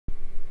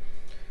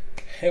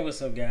Hey,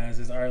 what's up guys,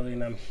 it's Arlie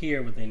and I'm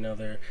here with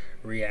another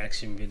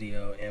reaction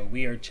video, and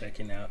we are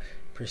checking out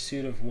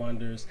Pursuit of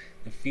Wonders,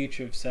 the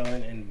future of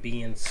selling and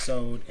being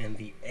sold in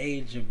the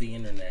age of the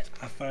internet.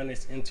 I find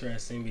this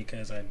interesting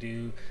because I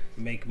do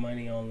make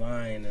money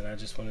online, and I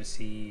just want to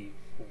see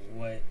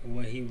what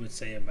he would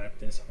say about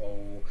this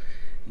whole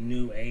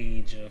new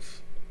age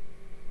of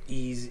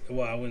easy,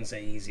 well, I wouldn't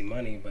say easy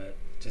money, but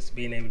just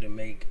being able to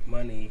make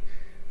money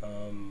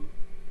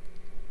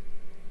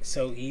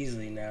so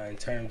easily now in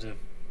terms of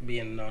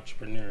being an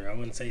entrepreneur. I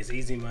wouldn't say it's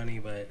easy money,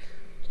 but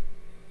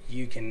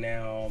you can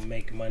now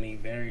make money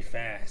very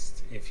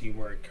fast if you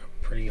work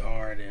pretty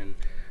hard and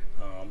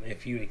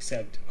if you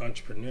accept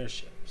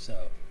entrepreneurship.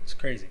 So it's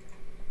crazy.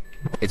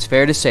 It's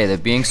fair to say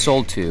that being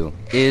sold to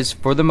is,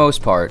 for the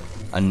most part,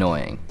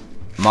 annoying.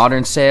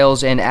 Modern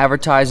sales and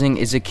advertising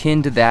is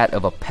akin to that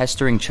of a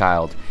pestering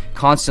child,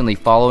 constantly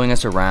following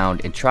us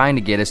around and trying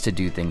to get us to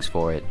do things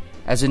for it.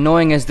 As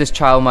annoying as this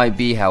child might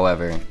be,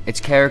 however, its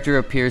character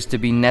appears to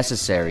be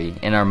necessary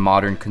in our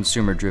modern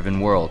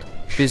consumer-driven world.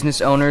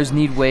 Business owners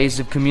need ways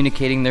of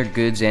communicating their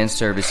goods and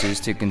services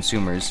to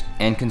consumers,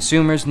 and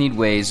consumers need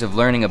ways of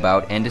learning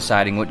about and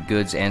deciding what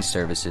goods and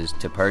services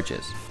to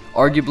purchase.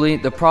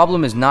 Arguably, the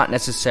problem is not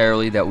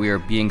necessarily that we are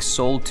being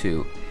sold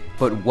to,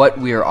 but what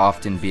we are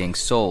often being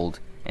sold,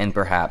 and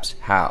perhaps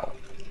how.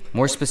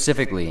 More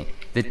specifically,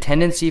 the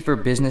tendency for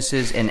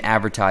businesses and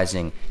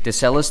advertising to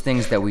sell us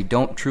things that we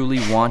don't truly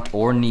want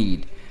or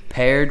need,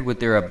 paired with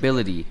their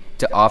ability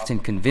to often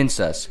convince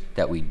us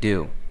that we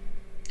do.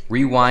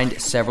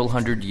 Rewind several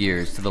hundred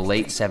years to the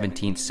late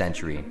 17th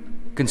century.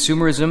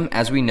 Consumerism,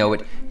 as we know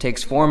it,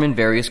 takes form in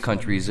various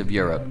countries of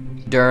Europe.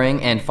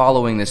 During and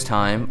following this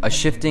time, a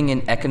shifting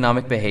in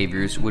economic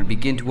behaviors would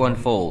begin to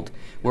unfold,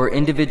 where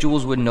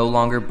individuals would no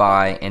longer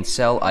buy and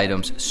sell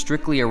items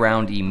strictly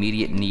around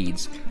immediate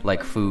needs,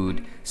 like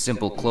food,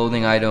 simple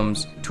clothing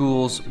items,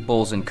 tools,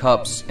 bowls and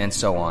cups, and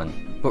so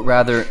on, but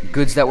rather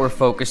goods that were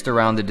focused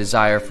around the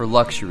desire for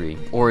luxury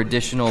or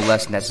additional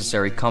less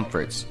necessary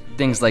comforts.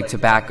 Things like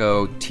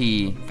tobacco,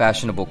 tea,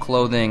 fashionable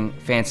clothing,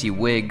 fancy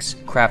wigs,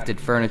 crafted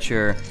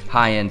furniture,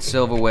 high-end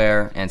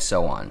silverware, and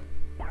so on.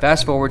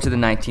 Fast forward to the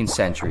 19th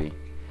century.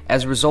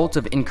 As a result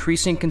of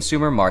increasing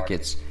consumer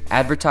markets,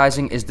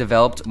 advertising is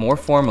developed more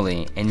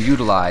formally and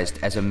utilized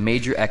as a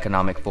major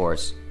economic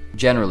force.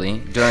 Generally,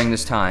 during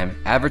this time,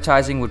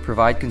 advertising would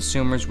provide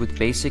consumers with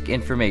basic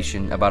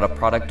information about a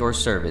product or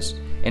service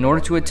in order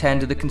to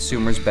attend to the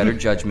consumer's better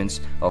judgments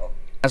of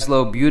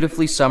Maslow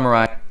beautifully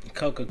summarized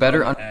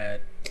better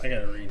ad. I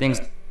gotta read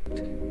things.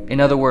 that. In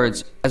other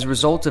words, as a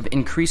result of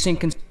increasing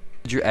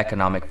major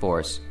economic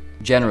force.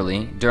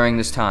 Generally, during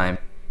this time,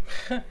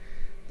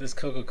 This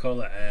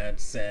Coca-Cola ad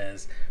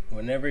says,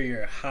 whenever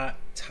you're hot,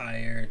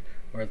 tired,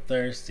 or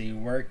thirsty,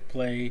 work,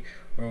 play,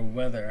 or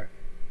whether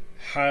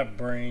hot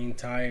brain,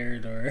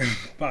 tired, or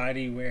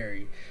body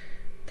weary,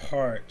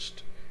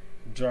 parched,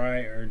 dry,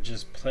 or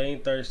just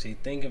plain thirsty,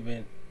 think of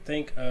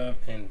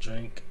and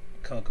drink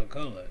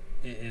Coca-Cola.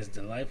 It is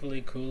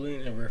delightfully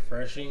cooling and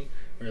refreshing,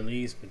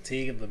 relieves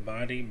fatigue of the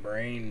body,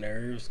 brain,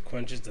 nerves,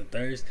 quenches the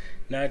thirst,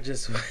 not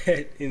just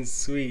wet and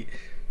sweet,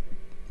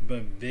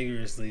 but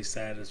vigorously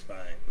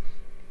satisfying.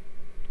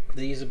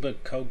 They used to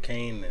put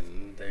cocaine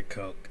in their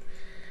Coke.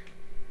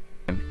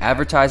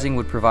 advertising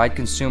would provide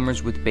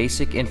consumers with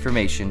basic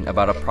information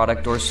about a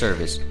product or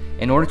service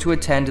in order to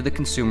attend to the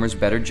consumer's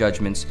better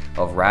judgments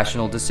of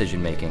rational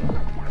decision-making.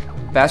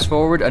 Fast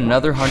forward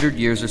another 100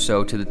 years or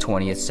so to the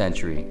 20th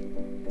century.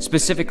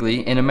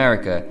 Specifically, in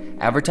America,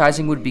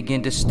 advertising would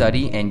begin to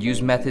study and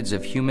use methods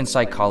of human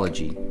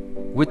psychology.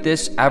 With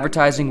this,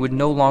 advertising would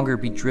no longer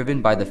be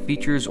driven by the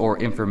features or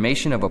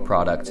information of a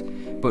product,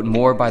 but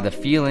more by the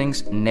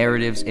feelings,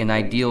 narratives, and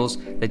ideals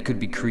that could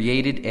be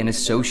created and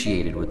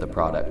associated with the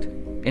product.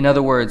 In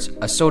other words,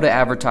 a soda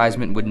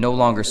advertisement would no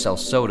longer sell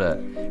soda,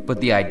 but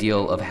the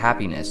ideal of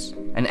happiness.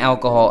 An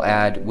alcohol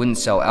ad wouldn't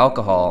sell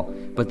alcohol,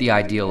 but the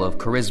ideal of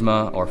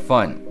charisma or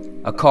fun.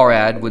 A car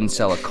ad wouldn't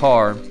sell a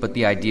car, but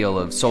the ideal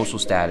of social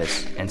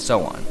status, and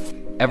so on.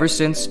 Ever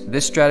since,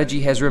 this strategy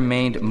has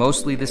remained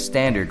mostly the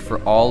standard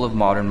for all of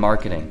modern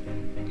marketing.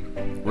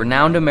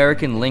 Renowned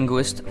American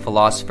linguist,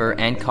 philosopher,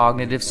 and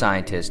cognitive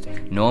scientist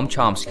Noam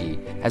Chomsky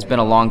has been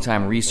a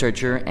longtime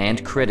researcher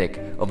and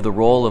critic of the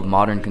role of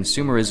modern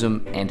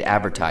consumerism and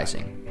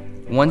advertising.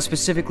 One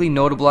specifically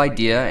notable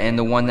idea, and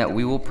the one that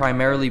we will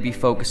primarily be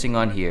focusing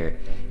on here,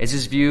 is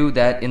his view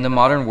that in the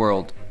modern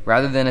world,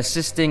 rather than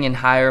assisting in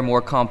higher,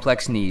 more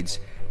complex needs,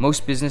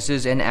 most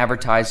businesses and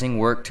advertising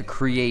work to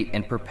create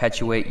and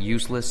perpetuate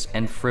useless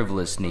and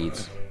frivolous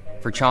needs.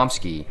 For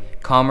Chomsky,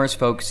 commerce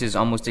focuses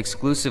almost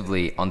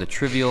exclusively on the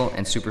trivial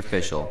and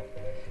superficial,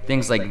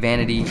 things like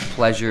vanity,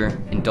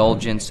 pleasure,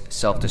 indulgence,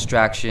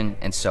 self-distraction,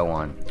 and so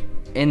on.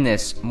 In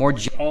this, more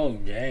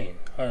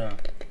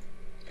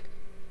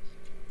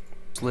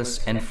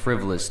useless and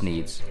frivolous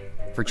needs.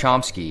 For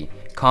Chomsky,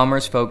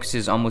 commerce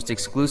focuses almost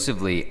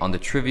exclusively on the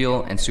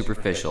trivial and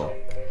superficial,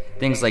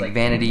 things like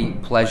vanity,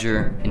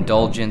 pleasure,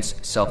 indulgence,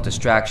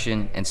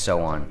 self-distraction, and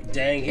so on.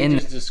 Dang, he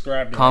just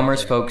described it.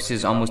 Commerce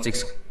focuses almost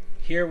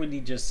Hear what he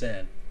just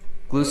said.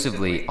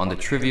 exclusively on the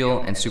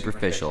trivial and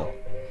superficial.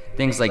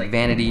 Things like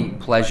vanity,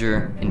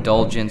 pleasure,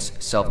 indulgence,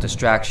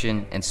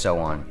 self-distraction, and so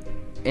on.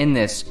 In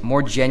this,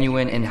 more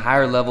genuine and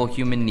higher-level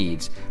human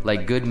needs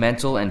like good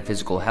mental and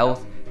physical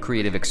health,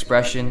 creative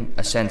expression,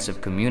 a sense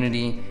of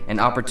community, and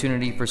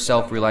opportunity for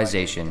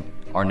self-realization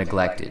are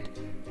neglected.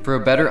 For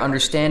a better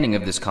understanding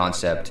of this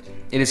concept,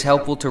 it is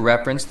helpful to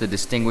reference the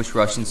distinguished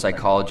Russian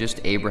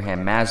psychologist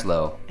Abraham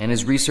Maslow and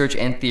his research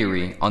and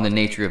theory on the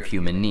nature of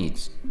human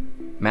needs.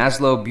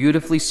 Maslow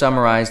beautifully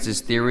summarized his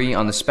theory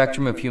on the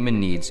spectrum of human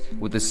needs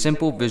with a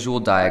simple visual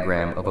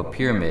diagram of a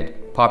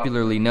pyramid,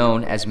 popularly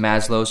known as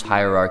Maslow's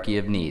hierarchy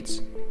of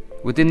needs.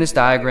 Within this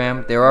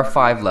diagram, there are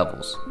 5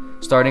 levels.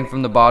 Starting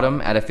from the bottom,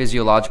 at a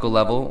physiological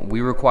level,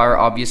 we require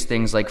obvious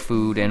things like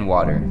food and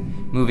water.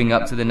 Moving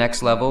up to the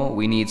next level,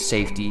 we need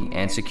safety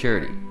and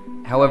security.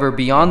 However,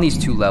 beyond these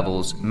 2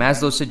 levels,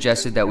 Maslow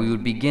suggested that we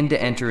would begin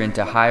to enter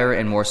into higher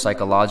and more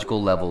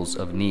psychological levels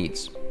of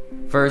needs.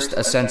 First,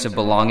 a sense of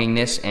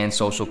belongingness and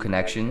social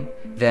connection,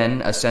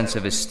 then a sense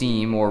of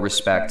esteem or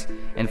respect,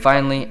 and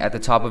finally, at the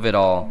top of it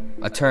all,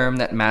 a term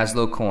that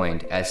Maslow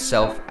coined as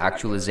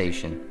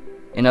self-actualization.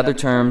 In other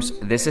terms,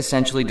 this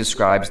essentially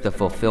describes the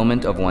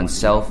fulfillment of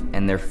oneself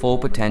and their full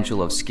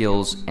potential of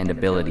skills and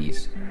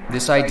abilities.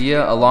 This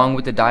idea, along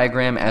with the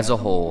diagram as a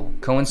whole,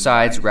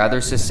 coincides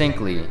rather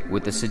succinctly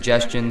with the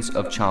suggestions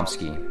of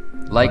Chomsky.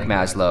 Like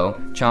Maslow,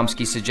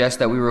 Chomsky suggests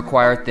that we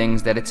require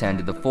things that attend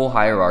to the full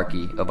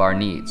hierarchy of our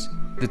needs,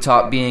 the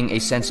top being a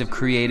sense of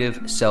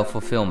creative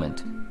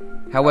self-fulfillment.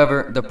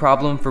 However, the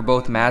problem for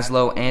both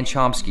Maslow and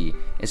Chomsky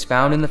is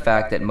found in the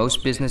fact that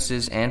most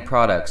businesses and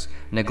products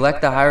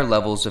neglect the higher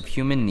levels of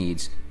human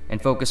needs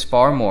and focus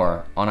far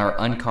more on our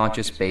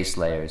unconscious base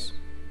layers.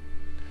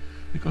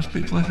 Because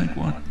people, I think,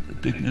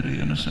 want dignity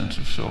and a sense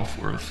of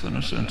self-worth and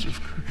a sense of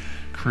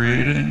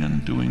creating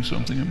and doing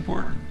something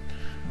important.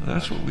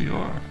 That's what we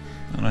are.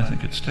 And I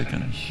think it's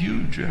taken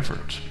huge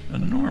efforts,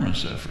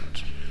 enormous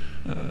efforts.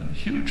 A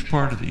huge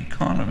part of the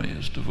economy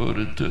is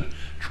devoted to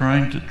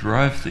trying to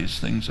drive these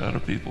things out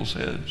of people's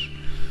heads,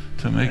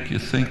 to make you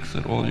think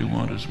that all you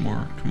want is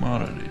more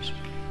commodities.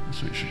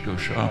 So you should go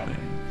shopping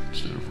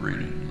instead of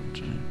reading.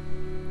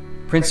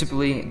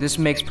 Principally, this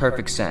makes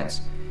perfect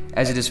sense,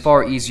 as it is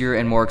far easier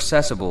and more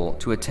accessible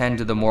to attend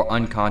to the more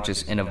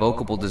unconscious and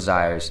evocable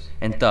desires,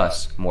 and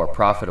thus more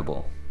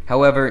profitable.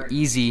 However,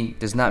 easy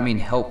does not mean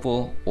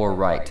helpful or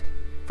right.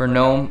 For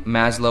Noam,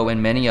 Maslow,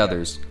 and many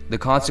others, the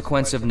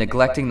consequence of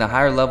neglecting the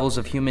higher levels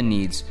of human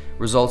needs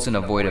results in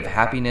a void of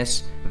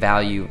happiness,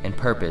 value, and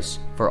purpose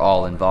for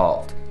all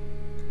involved.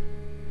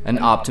 An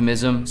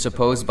optimism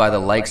supposed by the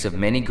likes of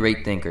many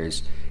great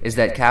thinkers is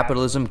that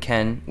capitalism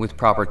can, with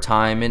proper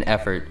time and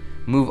effort,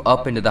 move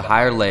up into the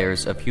higher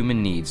layers of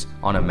human needs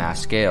on a mass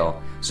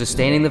scale,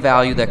 sustaining the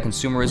value that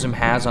consumerism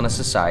has on a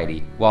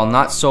society, while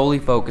not solely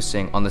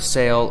focusing on the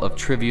sale of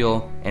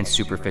trivial and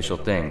superficial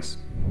things.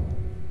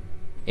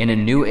 In a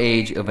new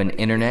age of an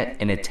internet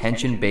and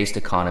attention-based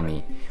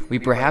economy, we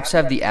perhaps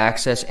have the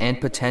access and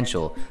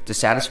potential to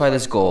satisfy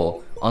this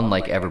goal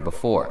unlike ever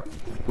before.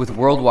 With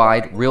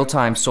worldwide,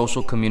 real-time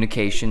social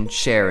communication,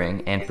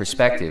 sharing, and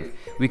perspective,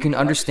 we can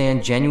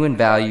understand genuine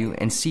value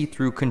and see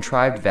through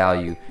contrived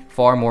value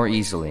far more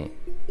easily.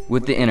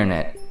 With the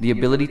internet, the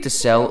ability to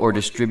sell or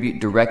distribute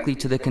directly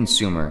to the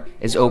consumer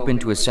is open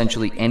to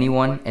essentially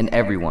anyone and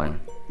everyone.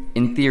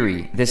 In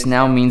theory, this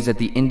now means that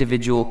the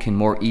individual can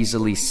more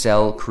easily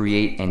sell,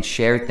 create, and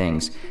share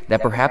things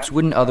that perhaps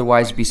wouldn't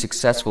otherwise be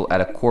successful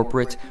at a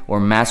corporate or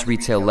mass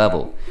retail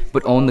level,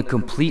 but own the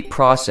complete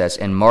process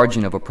and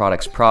margin of a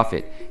product's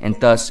profit, and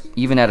thus,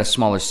 even at a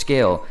smaller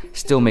scale,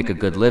 still make a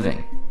good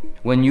living.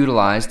 When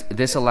utilized,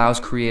 this allows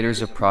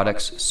creators of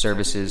products,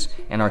 services,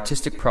 and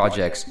artistic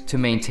projects to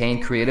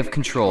maintain creative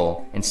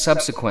control and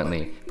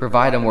subsequently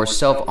provide a more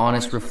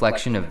self-honest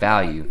reflection of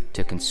value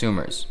to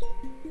consumers.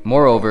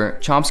 Moreover,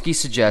 Chomsky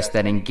suggests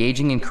that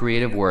engaging in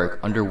creative work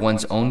under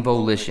one's own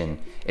volition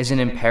is an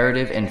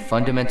imperative and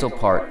fundamental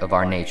part of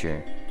our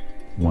nature.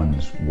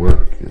 One's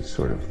work is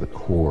sort of the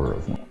core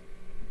of one.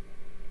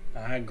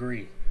 I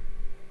agree.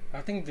 I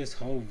think this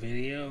whole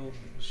video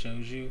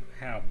shows you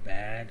how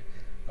bad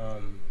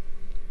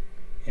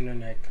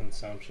internet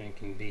consumption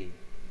can be.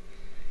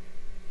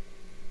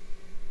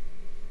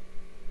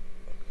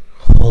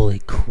 Holy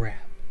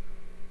crap.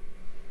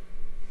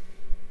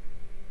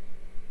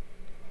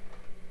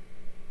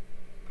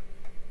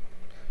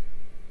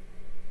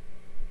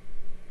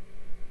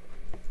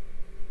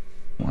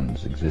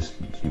 One's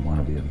existence. You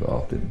want to be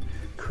involved in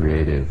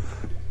creative,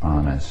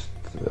 honest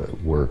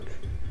work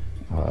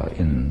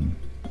in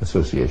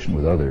association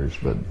with others,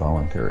 but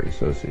voluntary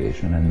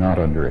association and not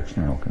under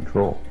external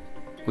control.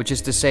 Which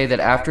is to say that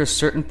after a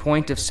certain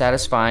point of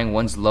satisfying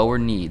one's lower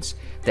needs,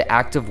 the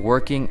act of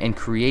working and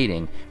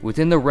creating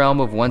within the realm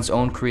of one's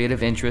own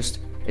creative interest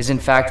is in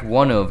fact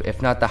one of, if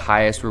not the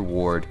highest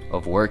reward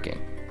of working.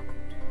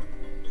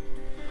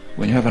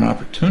 When you have an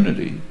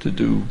opportunity to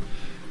do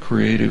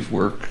creative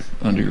work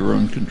under your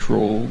own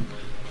control,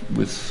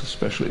 with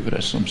especially if it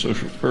has some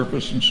social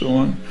purpose and so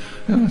on,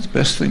 it's the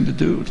best thing to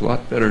do. It's a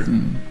lot better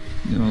than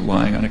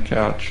lying on a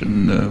couch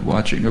and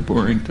watching a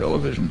boring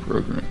television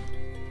program.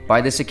 By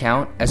this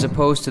account, as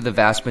opposed to the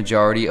vast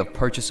majority of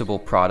purchasable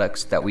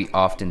products that we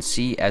often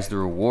see as the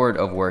reward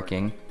of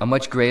working, a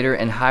much greater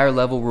and higher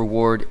level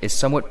reward is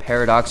somewhat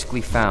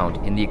paradoxically found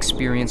in the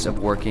experience of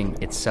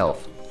working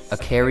itself, a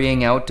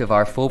carrying out of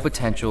our full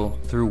potential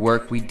through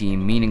work we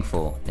deem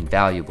meaningful and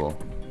valuable.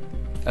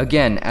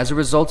 Again, as a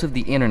result of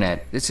the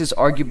internet, this is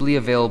arguably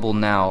available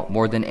now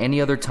more than any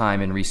other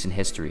time in recent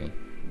history.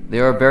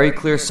 There are very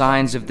clear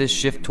signs of this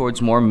shift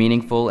towards more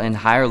meaningful and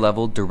higher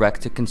level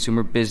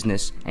direct-to-consumer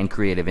business and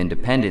creative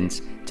independence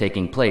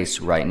taking place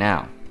right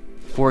now.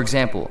 For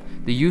example,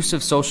 the use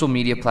of social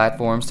media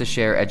platforms to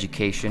share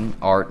education,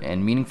 art,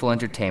 and meaningful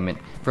entertainment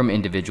from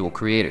individual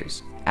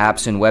creators.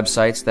 Apps and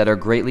websites that are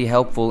greatly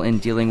helpful in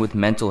dealing with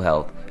mental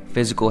health,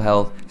 physical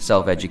health,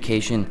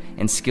 self-education,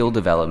 and skill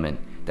development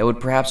that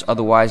would perhaps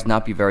otherwise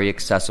not be very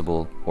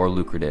accessible or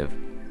lucrative.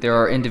 There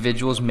are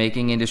individuals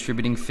making and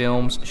distributing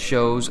films,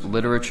 shows,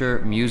 literature,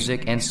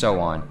 music, and so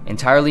on,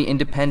 entirely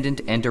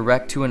independent and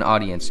direct to an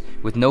audience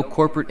with no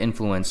corporate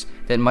influence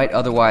that might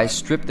otherwise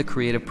strip the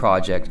creative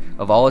project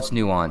of all its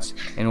nuance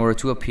in order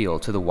to appeal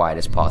to the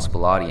widest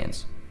possible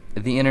audience.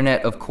 The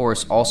internet, of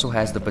course, also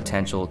has the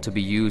potential to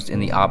be used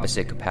in the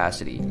opposite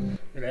capacity.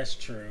 That's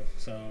true.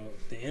 So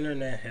the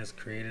internet has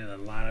created a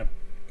lot of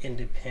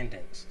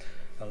independence,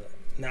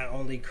 not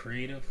only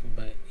creative,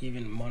 but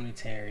even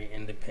monetary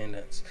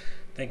independence.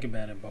 Think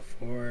about it,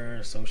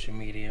 before social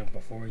media,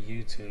 before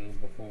YouTube,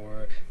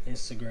 before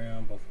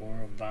Instagram,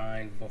 before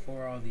Vine,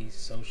 before all these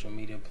social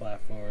media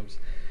platforms,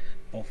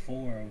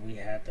 before we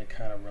had to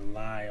kind of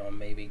rely on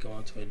maybe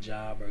going to a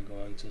job or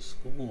going to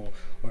school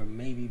or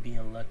maybe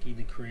being lucky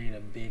to create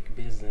a big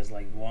business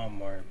like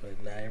Walmart,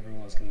 but not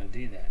everyone's going to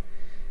do that.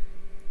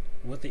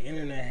 What the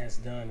internet has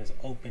done is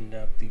opened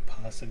up the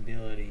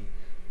possibility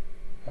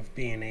of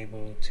being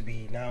able to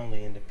be not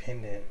only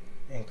independent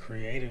and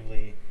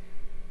creatively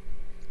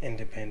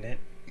independent,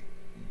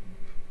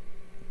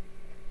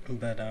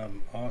 but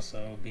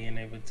also being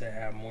able to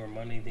have more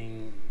money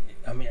than,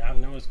 I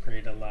know it's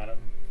created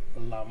a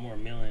lot more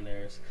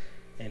millionaires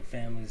and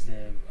families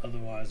that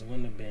otherwise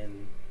wouldn't have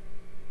been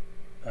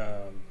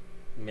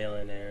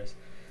millionaires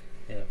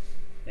if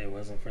it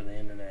wasn't for the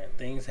internet.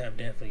 Things have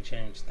definitely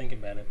changed. Think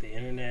about it. The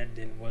internet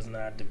was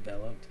not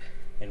developed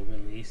and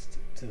released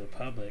to the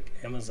public.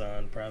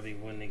 Amazon probably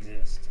wouldn't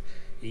exist.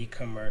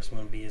 E-commerce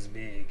wouldn't be as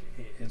big.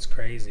 It's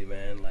crazy,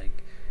 man.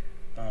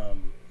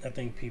 I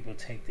think people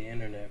take the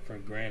internet for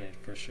granted,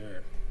 for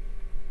sure.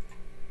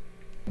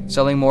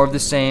 Selling more of the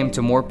same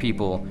to more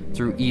people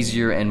through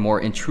easier and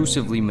more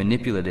intrusively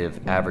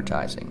manipulative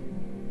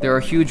advertising. There are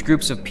huge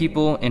groups of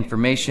people,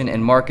 information,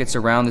 and markets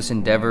around this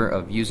endeavor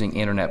of using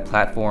internet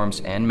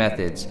platforms and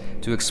methods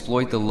to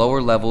exploit the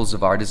lower levels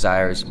of our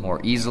desires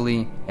more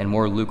easily and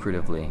more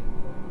lucratively.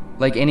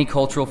 Like any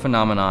cultural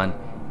phenomenon,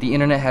 the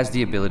internet has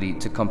the ability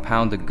to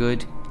compound the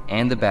good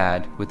and the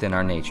bad within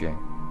our nature.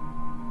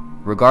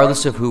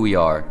 Regardless of who we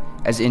are,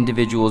 as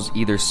individuals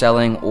either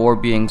selling or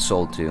being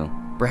sold to,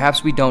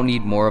 perhaps we don't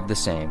need more of the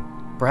same.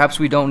 Perhaps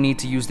we don't need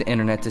to use the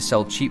internet to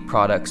sell cheap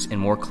products in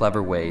more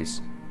clever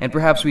ways. And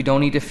perhaps we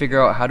don't need to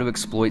figure out how to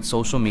exploit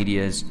social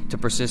medias to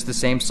persist the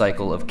same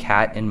cycle of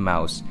cat and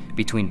mouse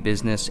between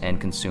business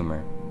and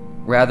consumer.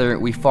 Rather,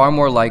 we far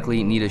more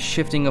likely need a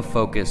shifting of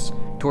focus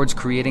towards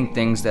creating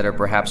things that are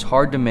perhaps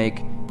hard to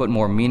make but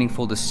more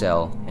meaningful to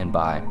sell and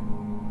buy.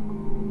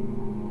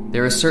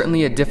 There is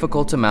certainly a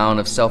difficult amount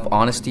of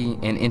self-honesty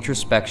and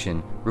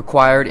introspection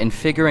required in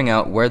figuring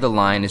out where the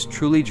line is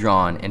truly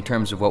drawn in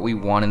terms of what we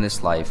want in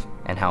this life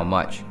and how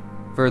much.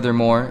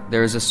 Furthermore,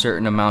 there is a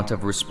certain amount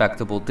of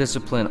respectable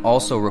discipline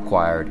also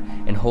required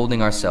in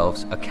holding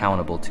ourselves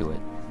accountable to it.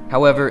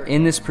 However,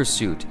 in this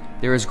pursuit,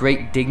 there is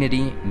great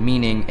dignity,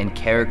 meaning, and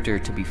character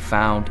to be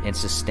found and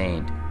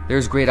sustained. There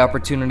is great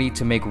opportunity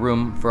to make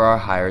room for our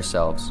higher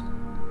selves.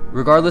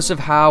 Regardless of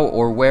how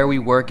or where we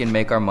work and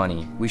make our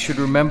money, we should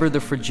remember the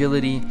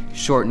fragility,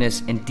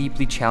 shortness, and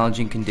deeply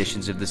challenging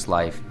conditions of this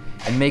life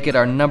and make it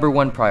our number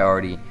one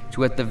priority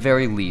to, at the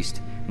very least,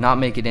 not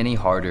make it any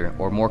harder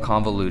or more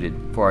convoluted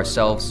for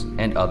ourselves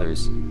and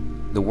others.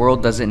 The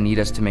world doesn't need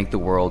us to make the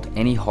world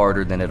any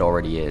harder than it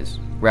already is.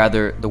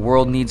 Rather, the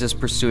world needs us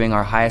pursuing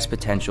our highest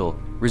potential,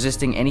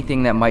 resisting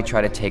anything that might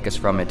try to take us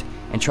from it,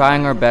 and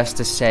trying our best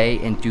to say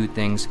and do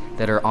things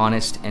that are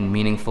honest and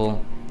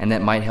meaningful and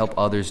that might help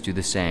others do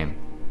the same.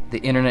 The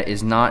internet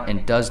is not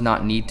and does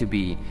not need to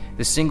be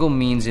the single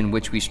means in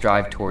which we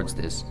strive towards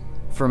this.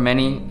 For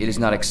many, it is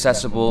not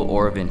accessible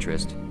or of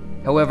interest.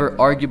 However,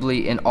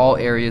 arguably in all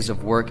areas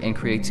of work and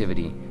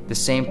creativity, the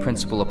same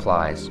principle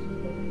applies.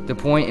 The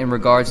point in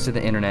regards to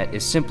the internet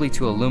is simply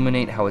to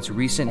illuminate how its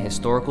recent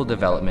historical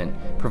development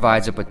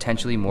provides a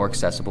potentially more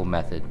accessible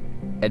method.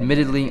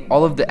 Admittedly,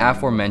 all of the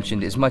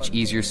aforementioned is much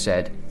easier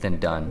said than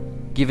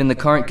done. Given the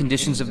current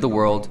conditions of the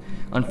world,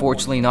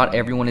 unfortunately not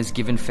everyone is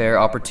given fair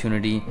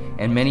opportunity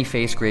and many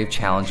face grave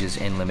challenges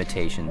and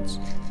limitations.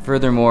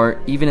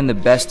 Furthermore, even in the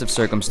best of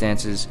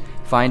circumstances,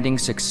 finding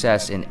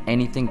success in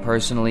anything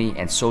personally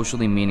and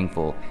socially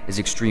meaningful is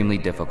extremely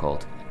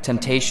difficult.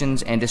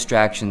 Temptations and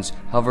distractions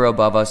hover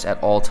above us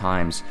at all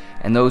times,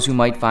 and those who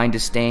might find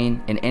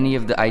disdain in any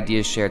of the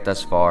ideas shared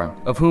thus far,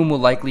 of whom will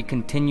likely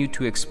continue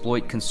to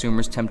exploit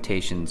consumers'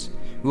 temptations,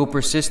 who will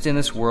persist in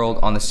this world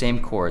on the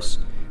same course,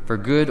 for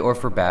good or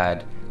for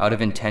bad, out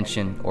of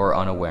intention or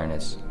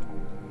unawareness.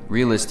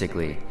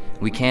 Realistically,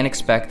 we can't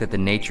expect that the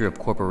nature of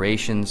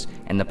corporations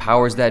and the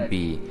powers that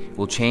be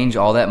will change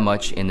all that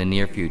much in the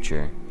near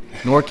future.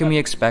 Nor can we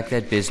expect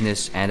that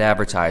business and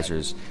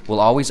advertisers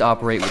will always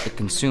operate with the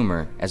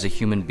consumer as a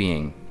human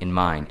being in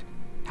mind.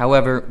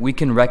 However, we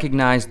can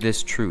recognize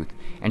this truth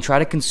and try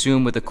to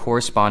consume with a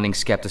corresponding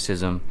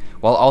skepticism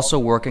while also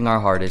working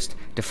our hardest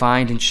to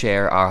find and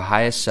share our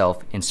highest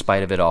self in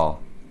spite of it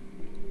all.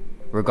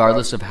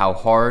 Regardless of how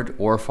hard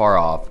or far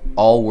off,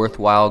 all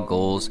worthwhile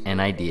goals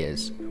and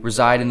ideas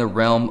reside in the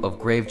realm of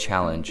grave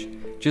challenge,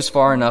 just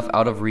far enough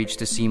out of reach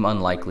to seem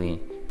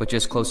unlikely, but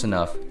just close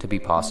enough to be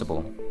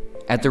possible.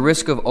 At the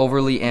risk of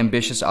overly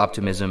ambitious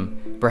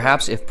optimism,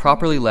 perhaps if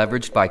properly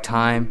leveraged by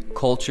time,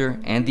 culture,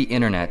 and the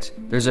internet,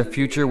 there's a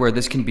future where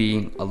this can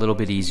be a little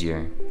bit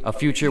easier. A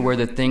future where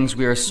the things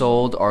we are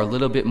sold are a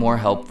little bit more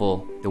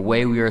helpful, the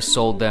way we are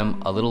sold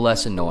them a little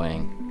less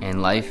annoying,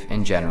 and life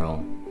in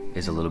general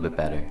is a little bit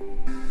better.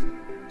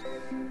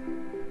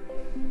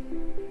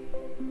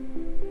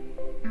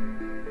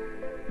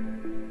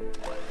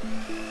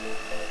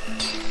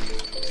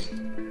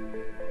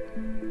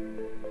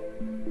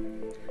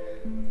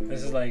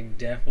 This is like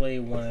definitely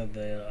one of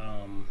the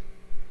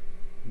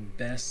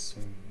best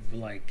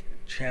like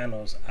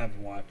channels I've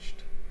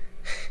watched.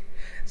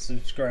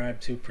 Subscribe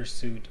to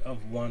Pursuit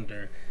of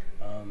Wonder,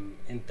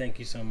 and thank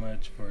you so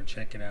much for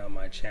checking out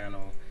my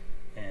channel,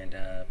 and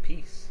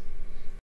peace.